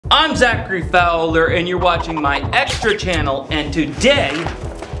I'm Zachary Fowler and you're watching my extra channel, and today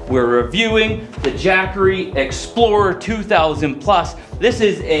we're reviewing the Jackery Explorer 2000 Plus. This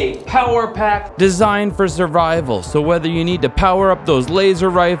is a power pack designed for survival. So whether you need to power up those laser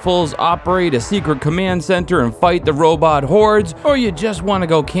rifles, operate a secret command center and fight the robot hordes, or you just want to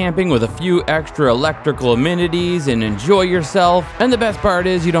go camping with a few extra electrical amenities and enjoy yourself. And the best part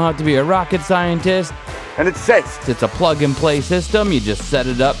is you don't have to be a rocket scientist. And it's safe. It's a plug-and-play system. You just set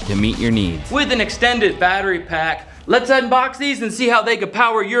it up to meet your needs. With an extended battery pack, let's unbox these and see how they could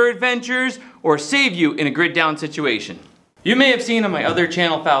power your adventures or save you in a grid down situation. You may have seen on my other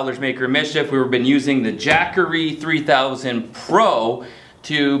channel, Fowler's Maker Mischief, we've been using the Jackery 3000 Pro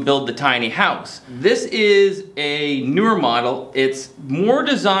to build the tiny house. This is a newer model. It's more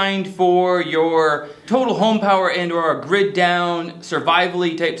designed for your total home power and or a grid down,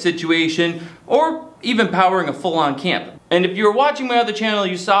 survival-y type situation, or even powering a full-on camp. And if you were watching my other channel,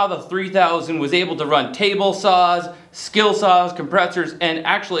 you saw the 3000 was able to run table saws, skill saws, compressors, and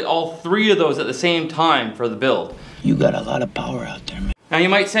actually all three of those at the same time for the build. You got a lot of power out there, man. Now you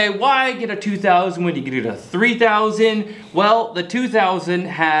might say, why get a 2000 when you get a 3000? Well, the 2000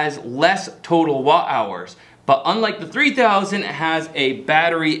 has less total watt hours. But unlike the 3000, it has a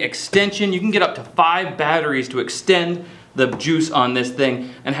battery extension. You can get up to 5 batteries to extend the juice on this thing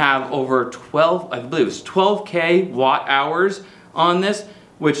and have over 12, I believe it's 12K watt hours on this,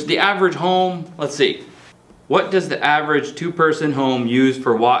 which the average home, let's see. What does the average 2-person home use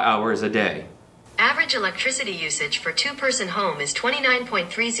for watt hours a day? Average electricity usage for 2-person home is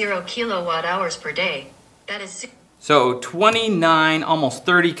 29.30 kilowatt hours per day. That is so 29, almost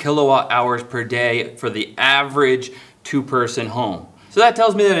 30 kilowatt hours per day for the average 2-person home. So that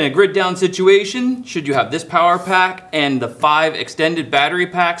tells me that in a grid down situation, should you have this power pack and the 5 extended battery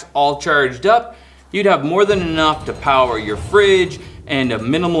packs all charged up, you'd have more than enough to power your fridge and a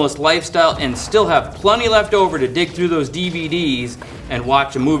minimalist lifestyle and still have plenty left over to dig through those DVDs and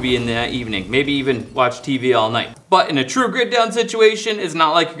watch a movie in the evening. Maybe even watch TV all night. But in a true grid down situation, it's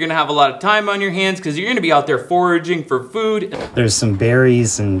not like you're gonna have a lot of time on your hands because you're gonna be out there foraging for food. There's some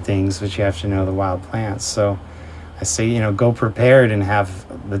berries and things, but you have to know the wild plants. So I say, you know, go prepared and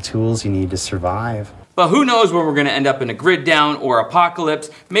have the tools you need to survive. But who knows when we're gonna end up in a grid down or apocalypse.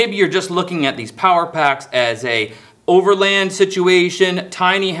 Maybe you're just looking at these power packs as a overland situation,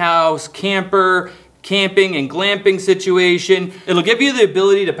 tiny house, camper, camping and glamping situation. It'll give you the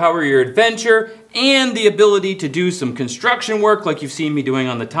ability to power your adventure and the ability to do some construction work like you've seen me doing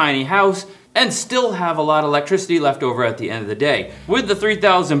on the tiny house, and still have a lot of electricity left over at the end of the day. With the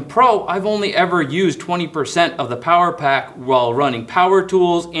 3000 Pro, I've only ever used 20% of the power pack while running power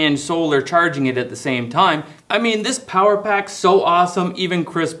tools and solar charging it at the same time. I mean, this power pack's so awesome, even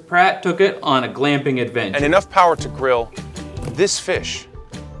Chris Pratt took it on a glamping adventure. And enough power to grill this fish,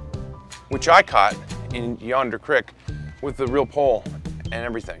 which I caught in yonder creek with the real pole and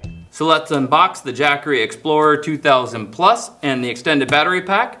everything. So let's unbox the Jackery Explorer 2000 Plus and the extended battery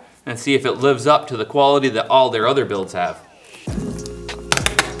pack and see if it lives up to the quality that all their other builds have.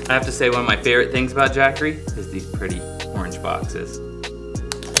 I have to say, one of my favorite things about Jackery is these pretty orange boxes.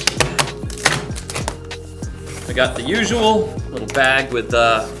 I got the usual little bag with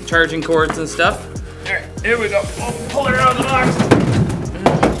charging cords and stuff. All right, here we go. Oh, pull it out of the box.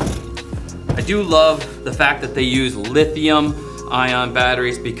 I do love the fact that they use lithium ion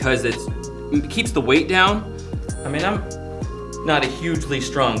batteries because it keeps the weight down. I mean, I'm not a hugely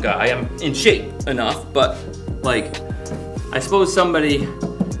strong guy. I'm in shape enough, but like, I suppose somebody,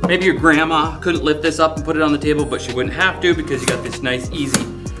 maybe your grandma couldn't lift this up and put it on the table, but she wouldn't have to because you got this nice, easy,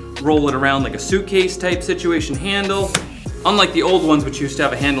 roll it around like a suitcase type situation handle. Unlike the old ones, which used to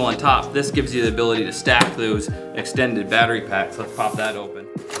have a handle on top, this gives you the ability to stack those extended battery packs. Let's pop that open.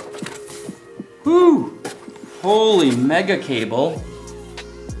 Whew, holy mega cable.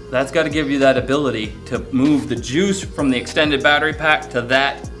 That's got to give you that ability to move the juice from the extended battery pack to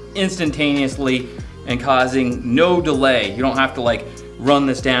that instantaneously and causing no delay. You don't have to like run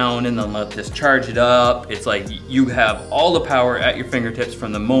this down and then let this charge it up. It's like you have all the power at your fingertips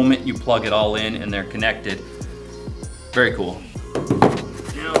from the moment you plug it all in and they're connected. Very cool.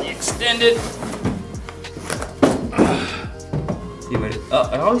 Now the extended.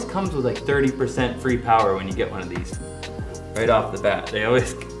 It always comes with like 30% free power when you get one of these. Right off the bat. They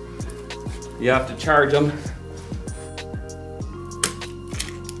always, you have to charge them.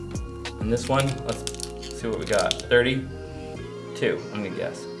 And this one, let's see what we got. 32, I'm gonna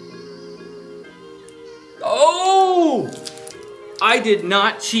guess. Oh! I did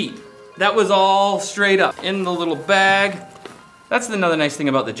not cheat. That was all straight up in the little bag. That's another nice thing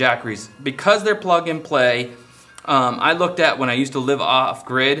about the Jackeries. Because they're plug and play, I looked at when I used to live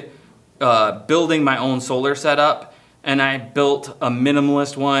off-grid, building my own solar setup, and I built a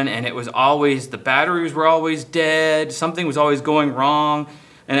minimalist one, and it was always, the batteries were always dead, something was always going wrong,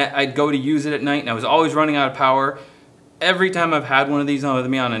 and I'd go to use it at night, and I was always running out of power. Every time I've had one of these with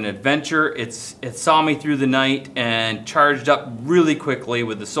me on an adventure, it saw me through the night and charged up really quickly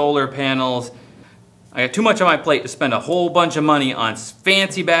with the solar panels. I got too much on my plate to spend a whole bunch of money on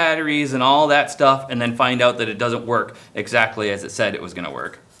fancy batteries and all that stuff and then find out that it doesn't work exactly as it said it was gonna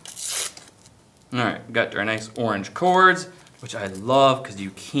work. All right, we got our nice orange cords, which I love because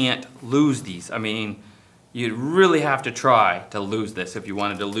you can't lose these. I mean, you'd really have to try to lose this if you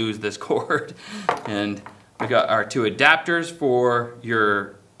wanted to lose this cord. And we got our 2 adapters for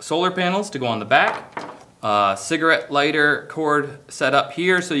your solar panels to go on the back. Cigarette lighter cord set up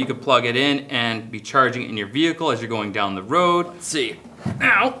here so you can plug it in and be charging it in your vehicle as you're going down the road. Let's see.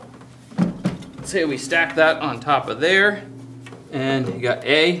 Now, let's say we stack that on top of there, and you got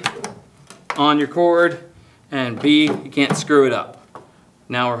A on your cord, and B, you can't screw it up.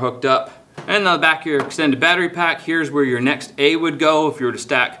 Now we're hooked up. And on the back of your extended battery pack, here's where your next A would go. If you were to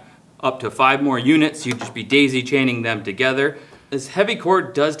stack up to 5 more units, you'd just be daisy chaining them together. This heavy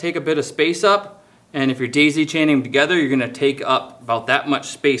cord does take a bit of space up, and if you're daisy chaining them together, you're gonna take up about that much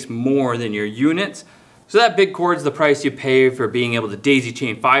space more than your units. So that big cord's the price you pay for being able to daisy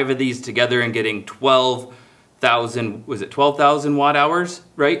chain 5 of these together and getting 12,000, was it 12,000 watt hours,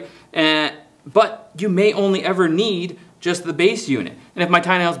 right? But you may only ever need just the base unit. And if my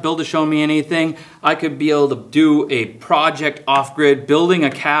tiny house build has shown me anything, I could be able to do a project off-grid, building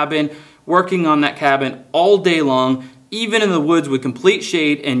a cabin, working on that cabin all day long, even in the woods with complete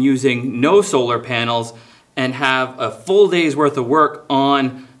shade and using no solar panels, and have a full day's worth of work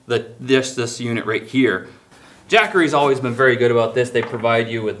on this unit right here. Jackery's always been very good about this. They provide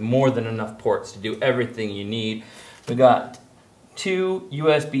you with more than enough ports to do everything you need. We got 2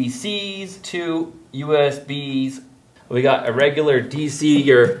 USB-Cs, 2 USBs. We got a regular DC,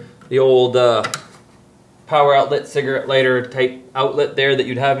 or the old power outlet, cigarette lighter type outlet there that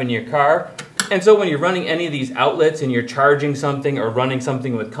you'd have in your car. And so when you're running any of these outlets and you're charging something or running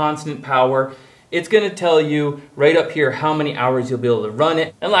something with constant power, it's gonna tell you right up here how many hours you'll be able to run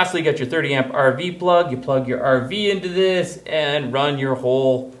it. And lastly, you got your 30 amp RV plug. You plug your RV into this and run your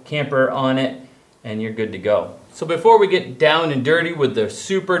whole camper on it, and you're good to go. So before we get down and dirty with the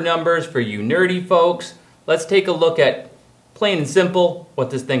super numbers for you nerdy folks, let's take a look at, plain and simple, what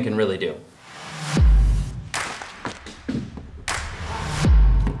this thing can really do.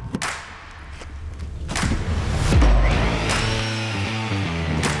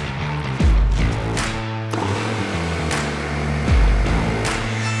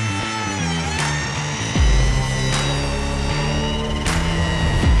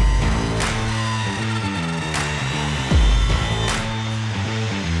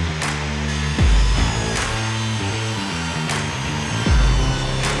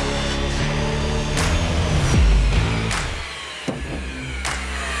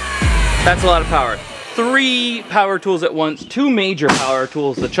 That's a lot of power. 3 power tools at once, 2 major power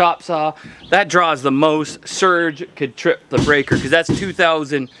tools, the chop saw, that draws the most. Surge could trip the breaker because that's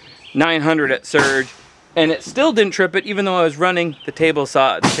 2,900 at surge, and it still didn't trip it even though I was running the table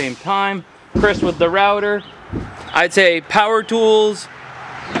saw at the same time. Chris with the router. I'd say power tools,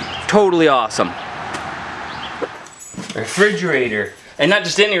 totally awesome. Refrigerator, and not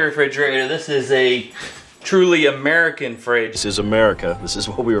just any refrigerator, this is a truly American fridge. This is America. This is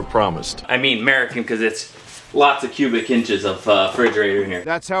what we were promised. I mean American because it's lots of cubic inches of refrigerator in here.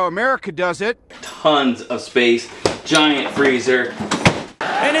 That's how America does it. Tons of space, giant freezer.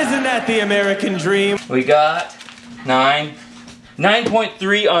 And isn't that the American dream? We got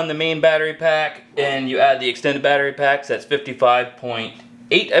 9.3 on the main battery pack, and you add the extended battery packs, that's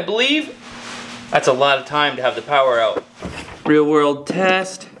 55.8, I believe. That's a lot of time to have the power out. Real world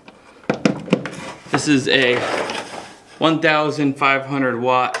test. This is a 1,500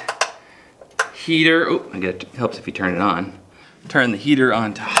 watt heater. Oh, it helps if you turn it on. Turn the heater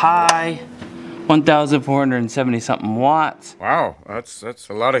on to high. 1,470 something watts. Wow, that's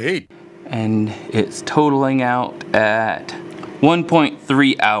a lot of heat. And it's totaling out at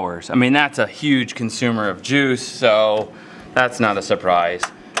 1.3 hours. I mean, that's a huge consumer of juice, so that's not a surprise.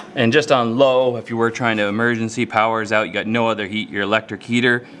 And just on low, if you were trying to emergency powers out, you got no other heat, your electric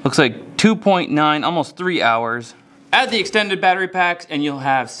heater. Looks like 2.9, almost 3 hours. Add the extended battery packs and you'll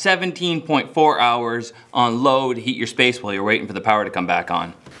have 17.4 hours on low to heat your space while you're waiting for the power to come back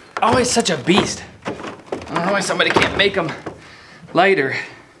on. Always such a beast. I don't know why somebody can't make them lighter.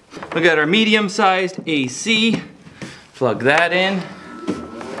 We got our medium-sized AC. Plug that in.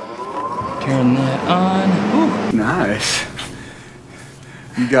 Turn that on. Ooh. nice.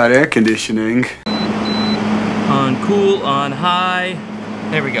 You got air conditioning. On cool, on high.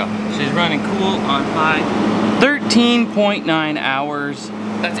 There we go. She's running cool on high. 13.9 hours.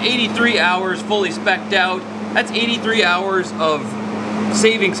 That's 83 hours fully spec'd out. That's 83 hours of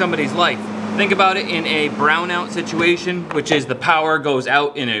saving somebody's life. Think about it in a brownout situation, which is the power goes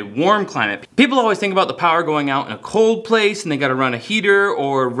out in a warm climate. People always think about the power going out in a cold place and they gotta run a heater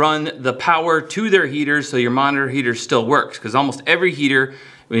or run the power to their heaters so your monitor heater still works, because almost every heater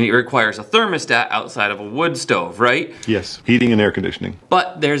requires a thermostat outside of a wood stove, right? Yes, heating and air conditioning.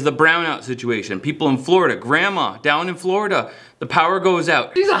 But there's the brownout situation. People in Florida, grandma down in Florida, the power goes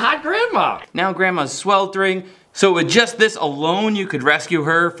out. She's a hot grandma. Now grandma's sweltering. So with just this alone, you could rescue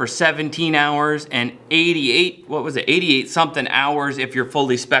her for 17 hours and 88 something hours if you're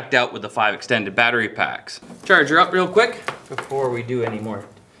fully spec'd out with the 5 extended battery packs. Charge her up real quick before we do any more.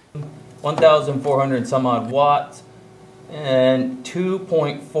 1,400 some odd watts and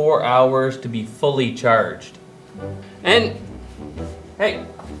 2.4 hours to be fully charged. And hey,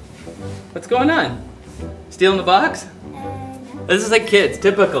 what's going on? Stealing the box? This is like kids,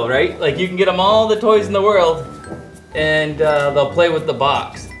 typical, right? Like you can get them all the toys in the world and they'll play with the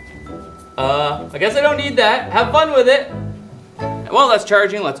box. I guess I don't need that. Have fun with it. While that's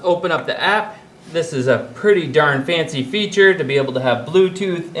charging, let's open up the app. This is a pretty darn fancy feature to be able to have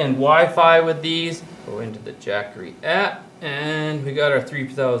Bluetooth and Wi-Fi with these. Go into the Jackery app and we got our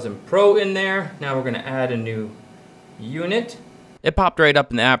 3000 Pro in there. Now we're gonna add a new unit. It popped right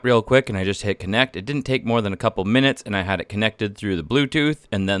up in the app real quick and I just hit connect. It didn't take more than a couple minutes and I had it connected through the Bluetooth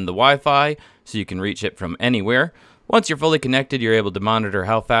and then the Wi-Fi so you can reach it from anywhere. Once you're fully connected, you're able to monitor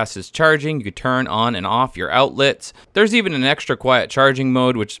how fast it's charging. You can turn on and off your outlets. There's even an extra quiet charging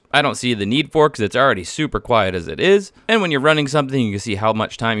mode, which I don't see the need for because it's already super quiet as it is. And when you're running something, you can see how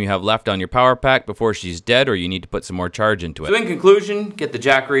much time you have left on your power pack before she's dead or you need to put some more charge into it. So in conclusion, get the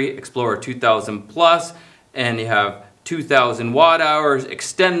Jackery Explorer 2000 Plus and you have 2,000 watt hours.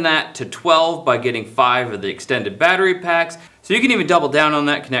 Extend that to 12 by getting 5 of the extended battery packs. So you can even double down on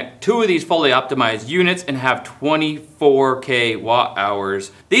that, connect 2 of these fully optimized units and have 24K watt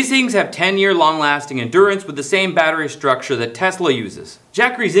hours. These things have 10-year long-lasting endurance with the same battery structure that Tesla uses.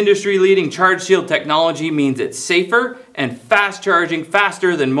 Jackery's industry-leading charge shield technology means it's safer and fast charging,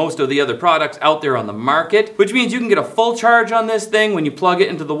 faster than most of the other products out there on the market, which means you can get a full charge on this thing when you plug it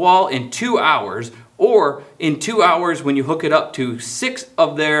into the wall in 2 hours, or in 2 hours when you hook it up to 6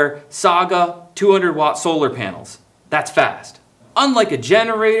 of their Saga 200 watt solar panels. That's fast. Unlike a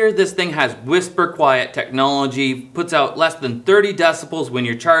generator, this thing has whisper quiet technology, puts out less than 30 decibels when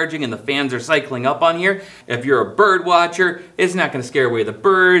you're charging and the fans are cycling up on here. If you're a bird watcher, it's not gonna scare away the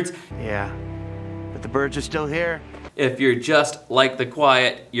birds. Yeah, but the birds are still here. If you're just like the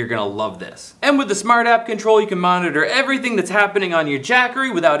quiet, you're gonna love this. And with the smart app control, you can monitor everything that's happening on your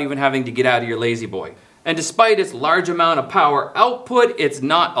Jackery without even having to get out of your lazy boy. And despite its large amount of power output, it's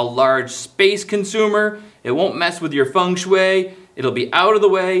not a large space consumer. It won't mess with your feng shui. It'll be out of the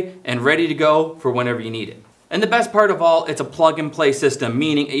way and ready to go for whenever you need it. And the best part of all, it's a plug and play system,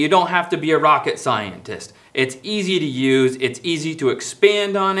 meaning you don't have to be a rocket scientist. It's easy to use, it's easy to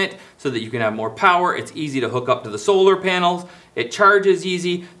expand on it so that you can have more power, it's easy to hook up to the solar panels, it charges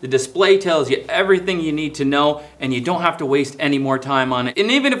easy, the display tells you everything you need to know, and you don't have to waste any more time on it. And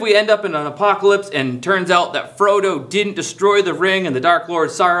even if we end up in an apocalypse and turns out that Frodo didn't destroy the ring and the Dark Lord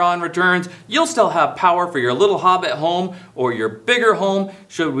Sauron returns, you'll still have power for your little hobbit home or your bigger home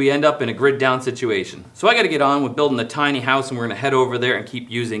should we end up in a grid down situation. So I gotta get on with building the tiny house and we're gonna head over there and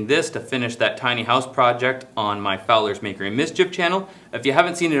keep using this to finish that tiny house project on my Fowler's Maker and Mischief channel. If you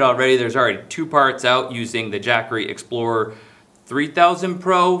haven't seen it already, there's already 2 parts out using the Jackery Explorer 3000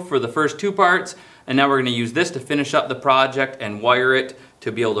 Pro for the first 2 parts, and now we're going to use this to finish up the project and wire it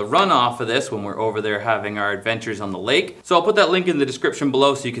to be able to run off of this when we're over there having our adventures on the lake. So I'll put that link in the description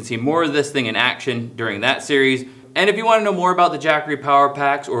below so you can see more of this thing in action during that series. And if you want to know more about the Jackery Power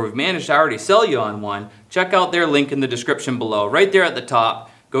Packs, or we've managed to already sell you on one, check out their link in the description below. Right there at the top,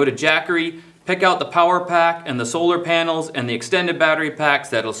 go to Jackery, pick out the power pack and the solar panels and the extended battery packs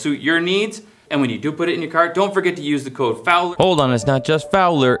that'll suit your needs. And when you do put it in your cart, don't forget to use the code Fowler. Hold on, it's not just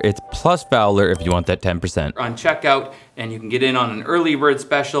Fowler, it's plus Fowler if you want that 10%. On checkout, and you can get in on an early bird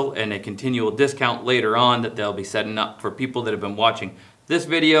special and a continual discount later on that they'll be setting up for people that have been watching this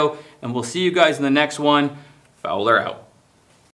video. And we'll see you guys in the next one. Fowler out.